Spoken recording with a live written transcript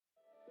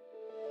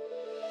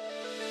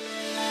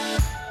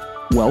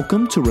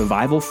Welcome to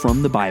Revival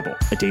from the Bible,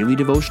 a daily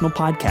devotional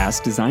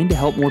podcast designed to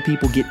help more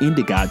people get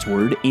into God's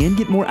Word and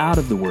get more out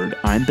of the Word.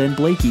 I'm Ben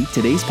Blakey.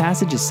 Today's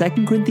passage is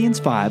 2 Corinthians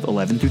 5,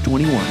 11 through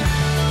 21.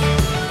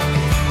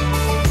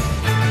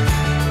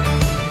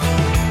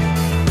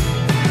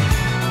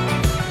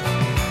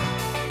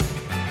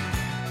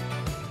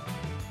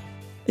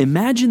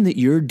 Imagine that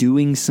you're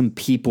doing some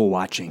people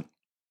watching.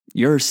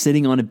 You're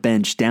sitting on a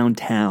bench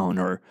downtown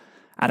or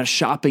at a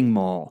shopping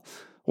mall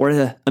or at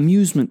an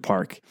amusement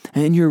park,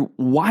 and you're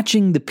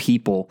watching the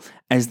people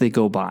as they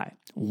go by.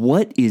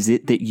 What is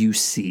it that you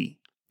see?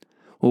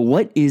 Well,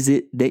 what is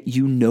it that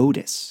you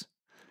notice?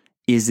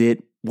 Is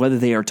it whether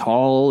they are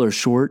tall or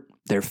short,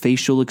 their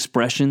facial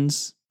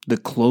expressions, the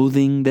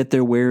clothing that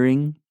they're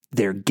wearing,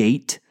 their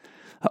gait?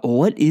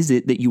 What is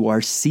it that you are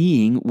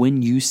seeing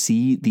when you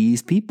see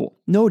these people?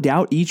 No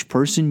doubt each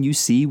person you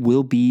see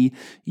will be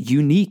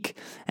unique,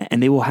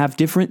 and they will have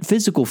different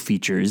physical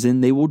features,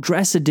 and they will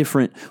dress a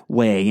different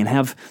way and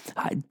have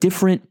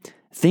different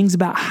things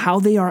about how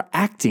they are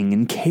acting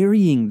and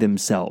carrying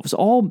themselves,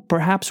 all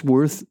perhaps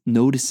worth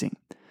noticing.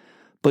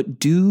 But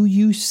do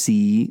you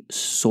see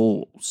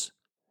souls?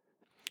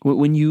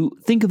 When you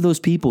think of those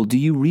people, do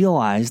you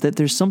realize that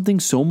there's something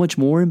so much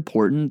more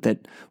important,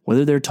 that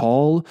whether they're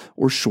tall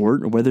or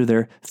short, or whether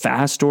they're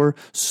fast or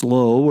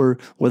slow, or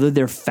whether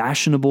they're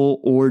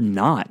fashionable or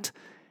not,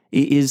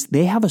 is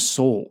they have a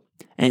soul,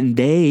 and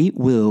they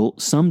will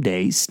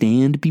someday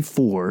stand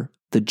before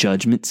the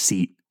judgment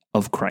seat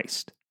of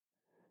Christ.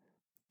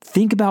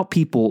 Think about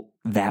people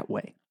that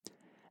way.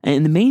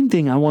 And the main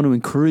thing I want to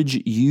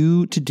encourage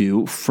you to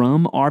do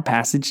from our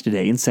passage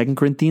today in 2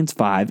 Corinthians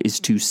 5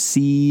 is to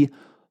see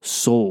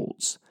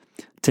souls,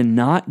 to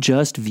not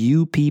just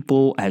view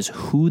people as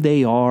who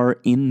they are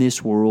in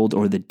this world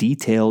or the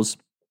details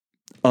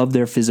of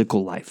their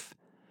physical life,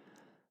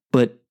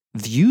 but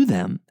view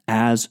them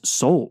as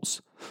souls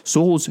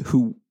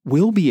who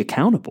will be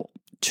accountable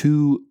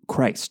to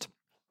Christ.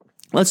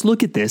 Let's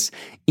look at this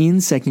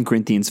in 2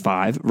 Corinthians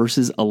 5,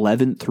 verses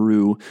 11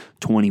 through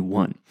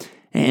 21.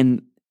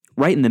 And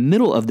right in the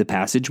middle of the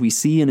passage, we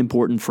see an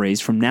important phrase.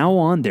 From now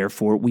on,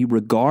 therefore, we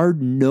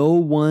regard no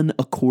one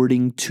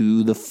according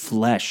to the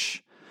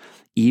flesh.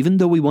 Even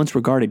though we once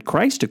regarded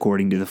Christ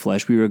according to the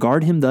flesh, we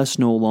regard him thus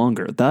no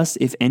longer. Thus,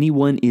 if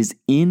anyone is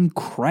in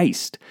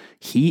Christ,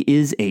 he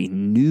is a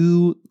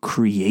new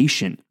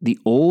creation. The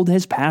old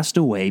has passed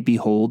away.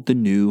 Behold, the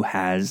new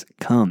has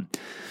come.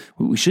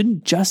 We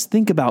shouldn't just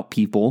think about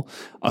people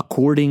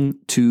according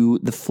to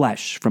the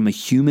flesh from a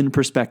human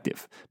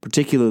perspective.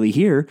 Particularly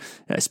here,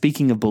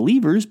 speaking of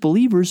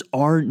believers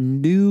are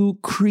new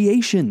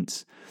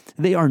creations.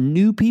 They are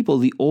new people.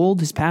 The old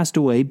has passed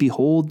away.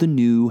 Behold, the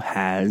new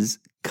has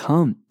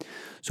come.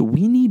 So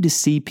we need to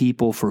see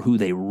people for who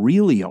they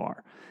really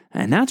are.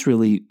 And that's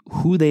really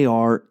who they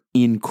are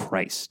in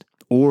Christ,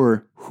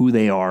 or who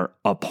they are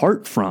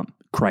apart from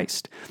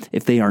Christ,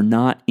 if they are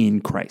not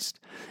in Christ.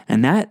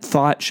 And that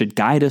thought should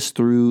guide us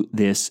through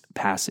this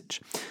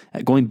passage.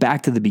 Going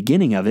back to the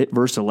beginning of it,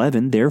 verse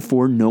 11,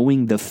 therefore,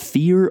 knowing the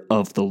fear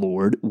of the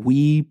Lord,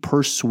 we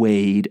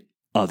persuade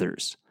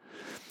others.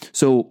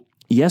 So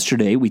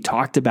yesterday, we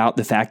talked about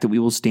the fact that we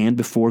will stand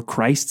before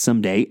Christ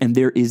someday, and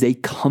there is a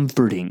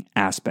comforting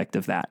aspect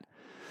of that.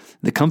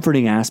 The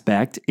comforting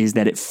aspect is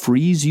that it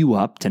frees you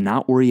up to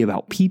not worry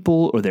about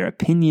people or their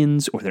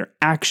opinions or their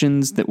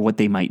actions, that what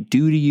they might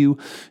do to you.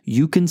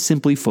 You can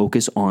simply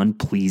focus on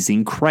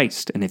pleasing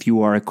Christ. And if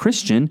you are a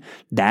Christian,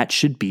 that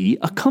should be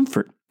a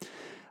comfort.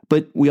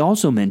 But we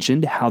also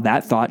mentioned how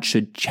that thought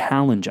should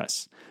challenge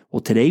us. Well,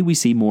 today we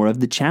see more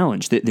of the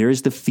challenge, that there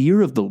is the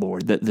fear of the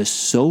Lord, that the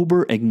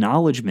sober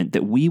acknowledgement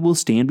that we will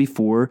stand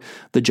before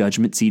the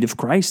judgment seat of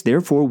Christ.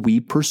 Therefore, we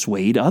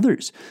persuade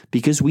others,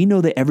 because we know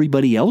that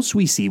everybody else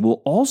we see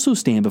will also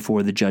stand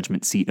before the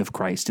judgment seat of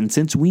Christ. And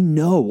since we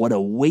know what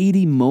a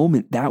weighty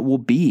moment that will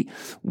be,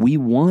 we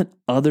want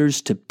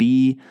others to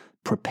be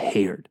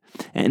prepared.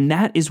 And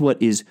that is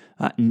what is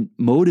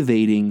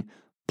motivating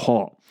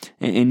Paul.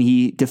 And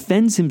he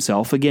defends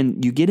himself.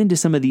 Again, you get into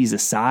some of these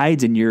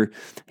asides and you're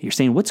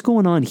saying, what's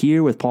going on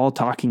here with Paul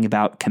talking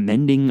about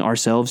commending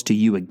ourselves to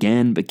you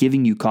again, but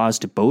giving you cause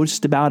to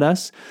boast about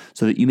us,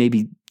 so that you may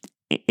be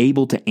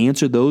able to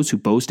answer those who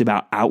boast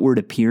about outward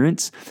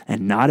appearance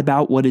and not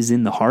about what is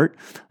in the heart.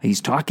 He's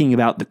talking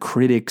about the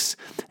critics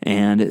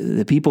and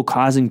the people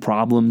causing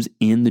problems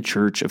in the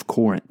church of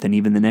Corinth. And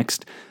even the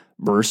next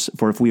verse,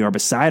 for if we are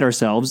beside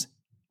ourselves,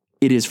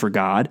 it is for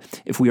God.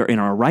 If we are in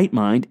our right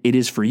mind, it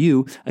is for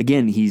you.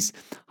 Again, he's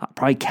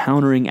probably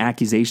countering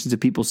accusations of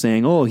people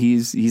saying, oh,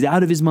 he's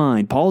out of his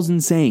mind. Paul's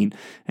insane.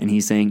 And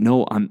he's saying,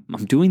 no, I'm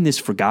doing this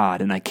for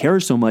God. And I care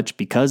so much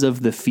because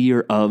of the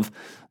fear of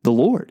the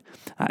Lord.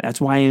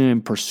 That's why I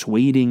am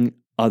persuading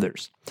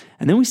others.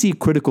 And then we see a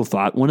critical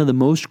thought. One of the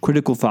most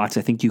critical thoughts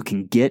I think you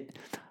can get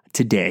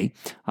today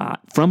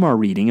from our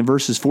reading in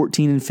verses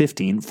 14 and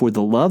 15, for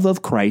the love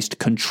of Christ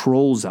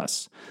controls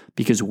us,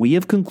 because we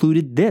have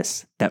concluded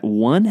this, that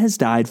one has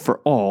died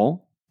for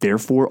all,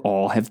 Therefore,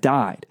 all have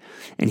died.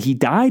 And he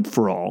died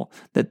for all,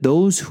 that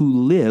those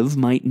who live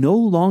might no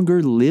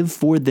longer live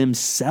for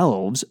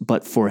themselves,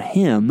 but for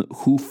him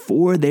who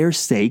for their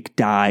sake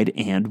died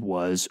and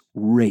was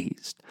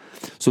raised.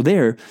 So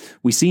there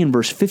we see in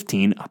verse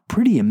 15 a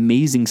pretty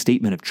amazing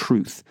statement of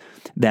truth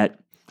that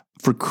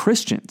for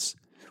Christians,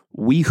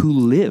 we who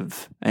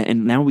live,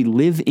 and now we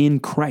live in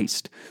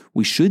Christ,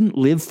 we shouldn't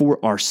live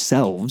for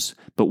ourselves,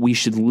 but we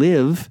should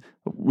live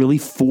really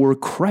for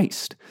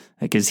Christ,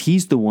 because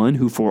he's the one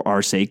who for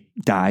our sake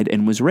died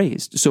and was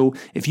raised. So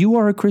if you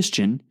are a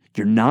Christian,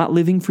 you're not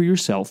living for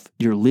yourself,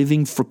 you're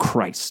living for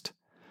Christ.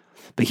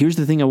 But here's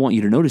the thing I want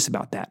you to notice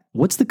about that.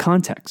 What's the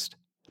context?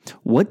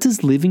 What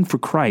does living for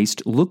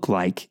Christ look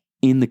like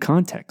in the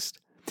context?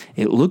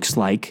 It looks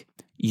like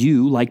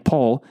you, like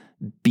Paul,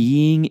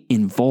 being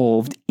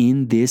involved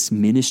in this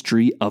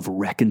ministry of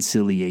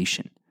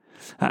reconciliation.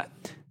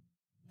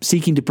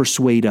 Seeking to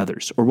persuade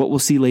others, or what we'll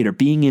see later,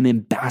 being an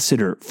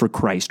ambassador for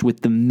Christ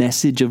with the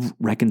message of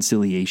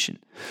reconciliation.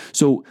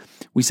 So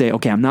we say,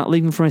 okay, I'm not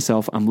living for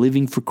myself, I'm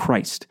living for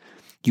Christ.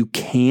 You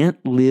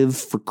can't live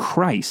for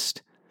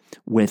Christ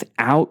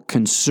without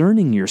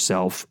concerning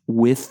yourself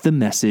with the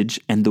message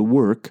and the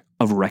work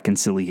of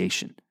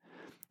reconciliation.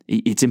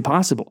 It's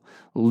impossible.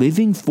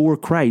 Living for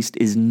Christ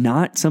is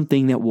not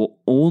something that will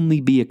only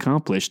be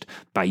accomplished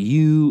by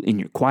you in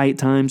your quiet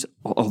times,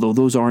 although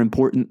those are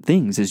important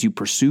things as you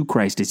pursue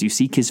Christ, as you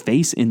seek his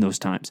face in those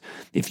times.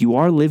 If you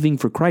are living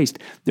for Christ,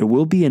 there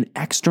will be an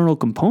external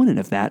component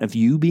of that, of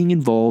you being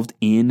involved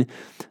in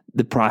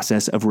the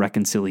process of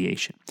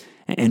reconciliation.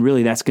 And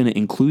really, that's going to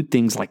include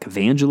things like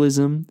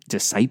evangelism,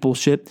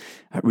 discipleship.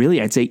 Really,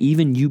 I'd say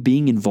even you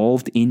being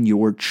involved in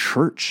your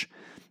church.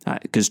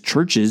 Because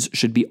churches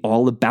should be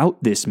all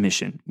about this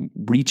mission,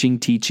 reaching,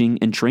 teaching,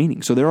 and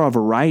training. So there are a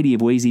variety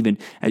of ways, even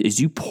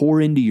as you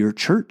pour into your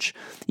church,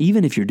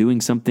 even if you're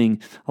doing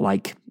something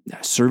like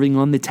serving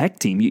on the tech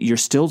team, you're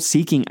still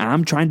seeking,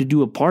 I'm trying to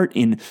do a part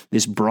in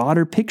this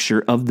broader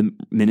picture of the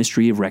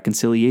ministry of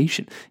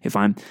reconciliation. If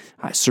I'm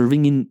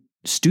serving in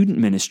student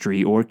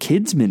ministry or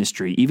kids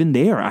ministry, even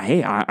there,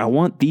 I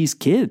want these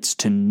kids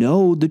to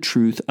know the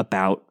truth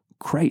about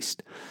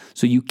Christ.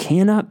 So you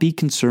cannot be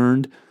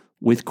concerned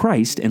with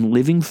Christ and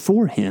living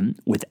for him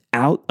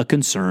without a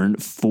concern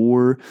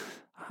for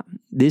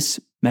this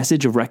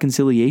message of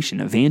reconciliation,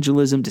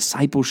 evangelism,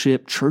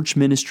 discipleship, church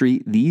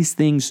ministry. These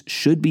things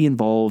should be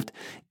involved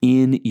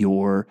in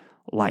your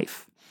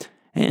life.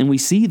 And we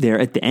see there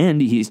at the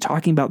end, he's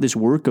talking about this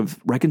work of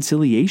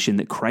reconciliation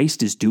that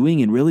Christ is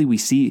doing. And really, we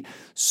see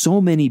so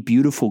many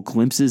beautiful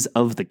glimpses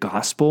of the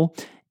gospel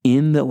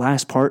in the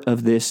last part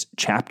of this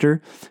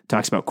chapter. It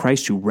talks about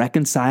Christ who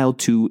reconciled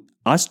to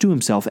us to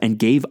himself and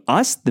gave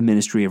us the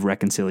ministry of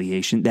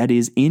reconciliation. That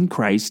is, in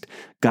Christ,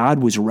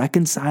 God was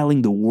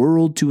reconciling the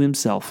world to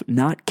himself,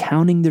 not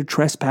counting their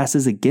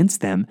trespasses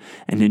against them,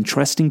 and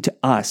entrusting to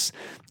us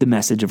the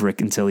message of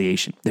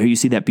reconciliation. There you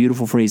see that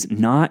beautiful phrase,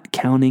 not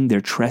counting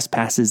their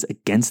trespasses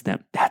against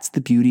them. That's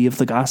the beauty of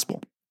the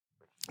gospel.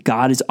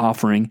 God is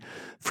offering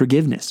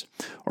forgiveness.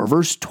 Or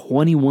verse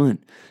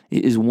 21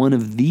 is one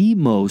of the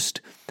most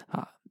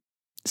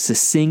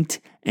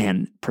succinct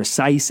and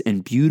precise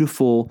and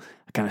beautiful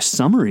kind of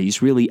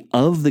summaries, really,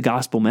 of the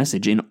gospel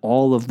message in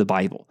all of the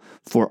Bible.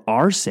 For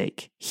our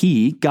sake,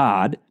 he,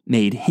 God,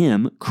 made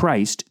him,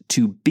 Christ,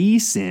 to be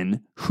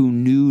sin who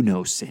knew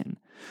no sin,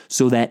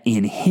 so that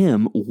in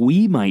him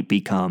we might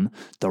become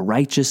the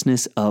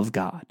righteousness of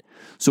God.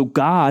 So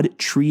God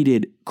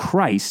treated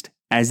Christ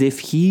as if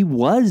he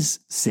was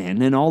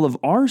sin and all of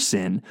our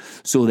sin,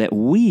 so that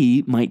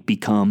we might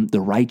become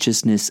the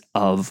righteousness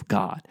of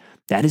God.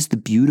 That is the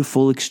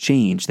beautiful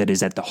exchange that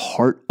is at the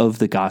heart of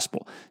the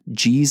gospel.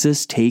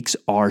 Jesus takes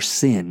our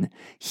sin.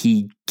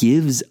 He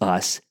gives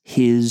us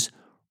his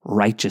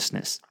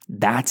righteousness.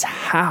 That's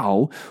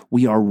how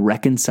we are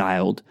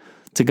reconciled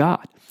to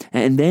God.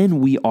 And then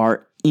we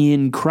are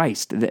in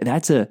Christ.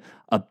 That's a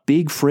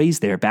big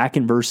phrase there back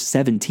in verse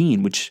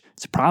 17, which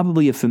is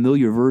probably a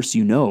familiar verse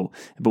you know,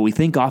 but we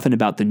think often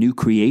about the new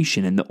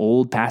creation and the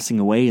old passing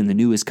away and the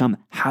new has come.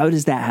 How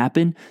does that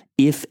happen?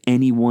 If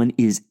anyone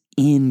is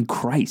in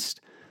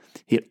Christ.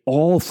 It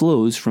all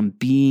flows from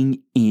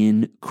being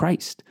in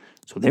Christ.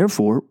 So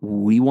therefore,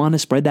 we want to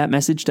spread that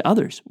message to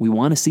others. We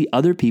want to see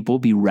other people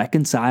be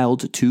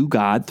reconciled to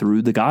God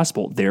through the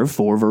gospel.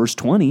 Therefore, verse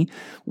 20,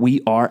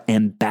 we are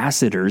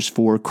ambassadors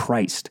for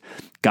Christ,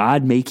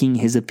 God making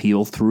his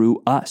appeal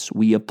through us.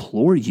 We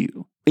implore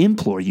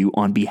you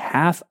on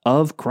behalf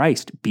of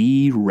Christ,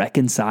 be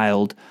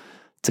reconciled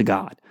to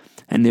God.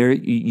 And they're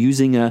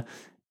using a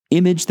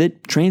image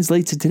that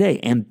translates to today,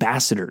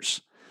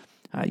 ambassadors.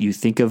 You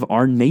think of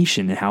our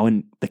nation and how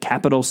in the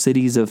capital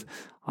cities of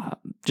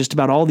just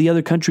about all the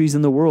other countries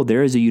in the world,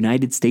 there is a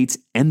United States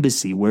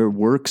embassy where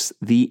works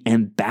the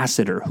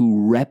ambassador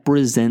who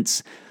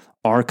represents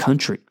our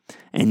country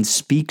and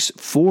speaks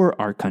for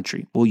our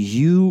country. Well,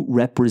 you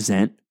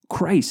represent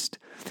Christ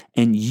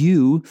and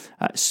you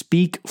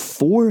speak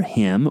for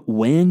him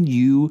when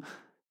you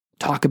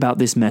talk about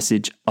this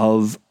message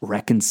of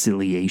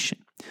reconciliation.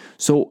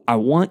 So I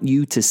want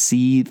you to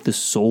see the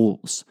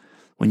souls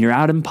when you're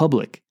out in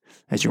public,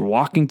 as you're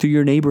walking through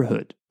your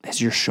neighborhood,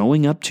 as you're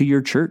showing up to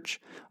your church.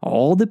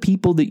 All the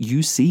people that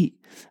you see,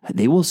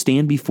 they will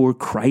stand before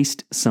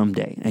Christ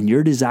someday. And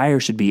your desire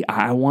should be,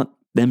 I want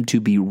them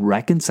to be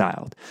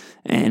reconciled,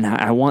 and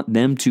I want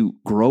them to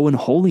grow in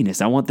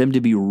holiness. I want them to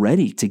be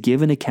ready to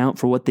give an account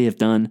for what they have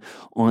done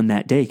on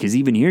that day. Because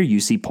even here you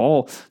see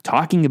Paul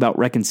talking about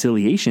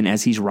reconciliation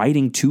as he's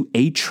writing to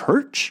a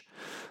church.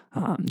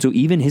 So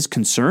even his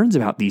concerns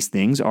about these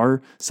things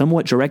are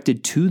somewhat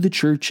directed to the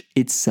church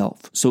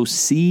itself. So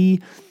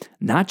see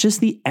not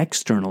just the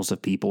externals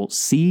of people,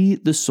 see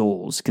the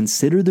souls,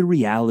 consider the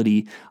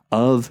reality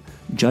of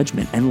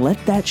judgment, and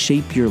let that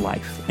shape your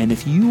life. And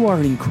if you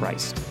are in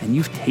Christ and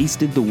you've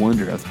tasted the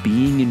wonder of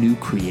being a new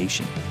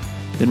creation,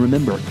 then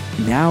remember,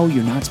 now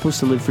you're not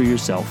supposed to live for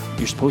yourself.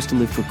 You're supposed to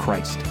live for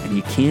Christ. And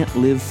you can't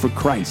live for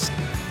Christ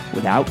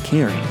without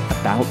caring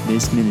about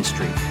this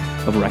ministry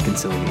of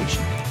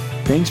reconciliation.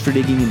 Thanks for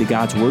digging into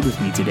God's Word with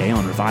me today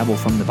on Revival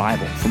from the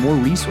Bible. For more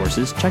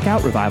resources, check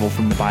out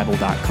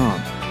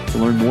revivalfromthebible.com. To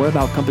learn more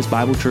about Compass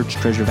Bible Church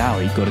Treasure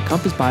Valley, go to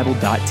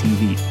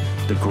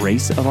compassbible.tv. The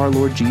grace of our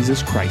Lord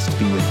Jesus Christ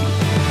be with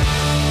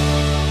you.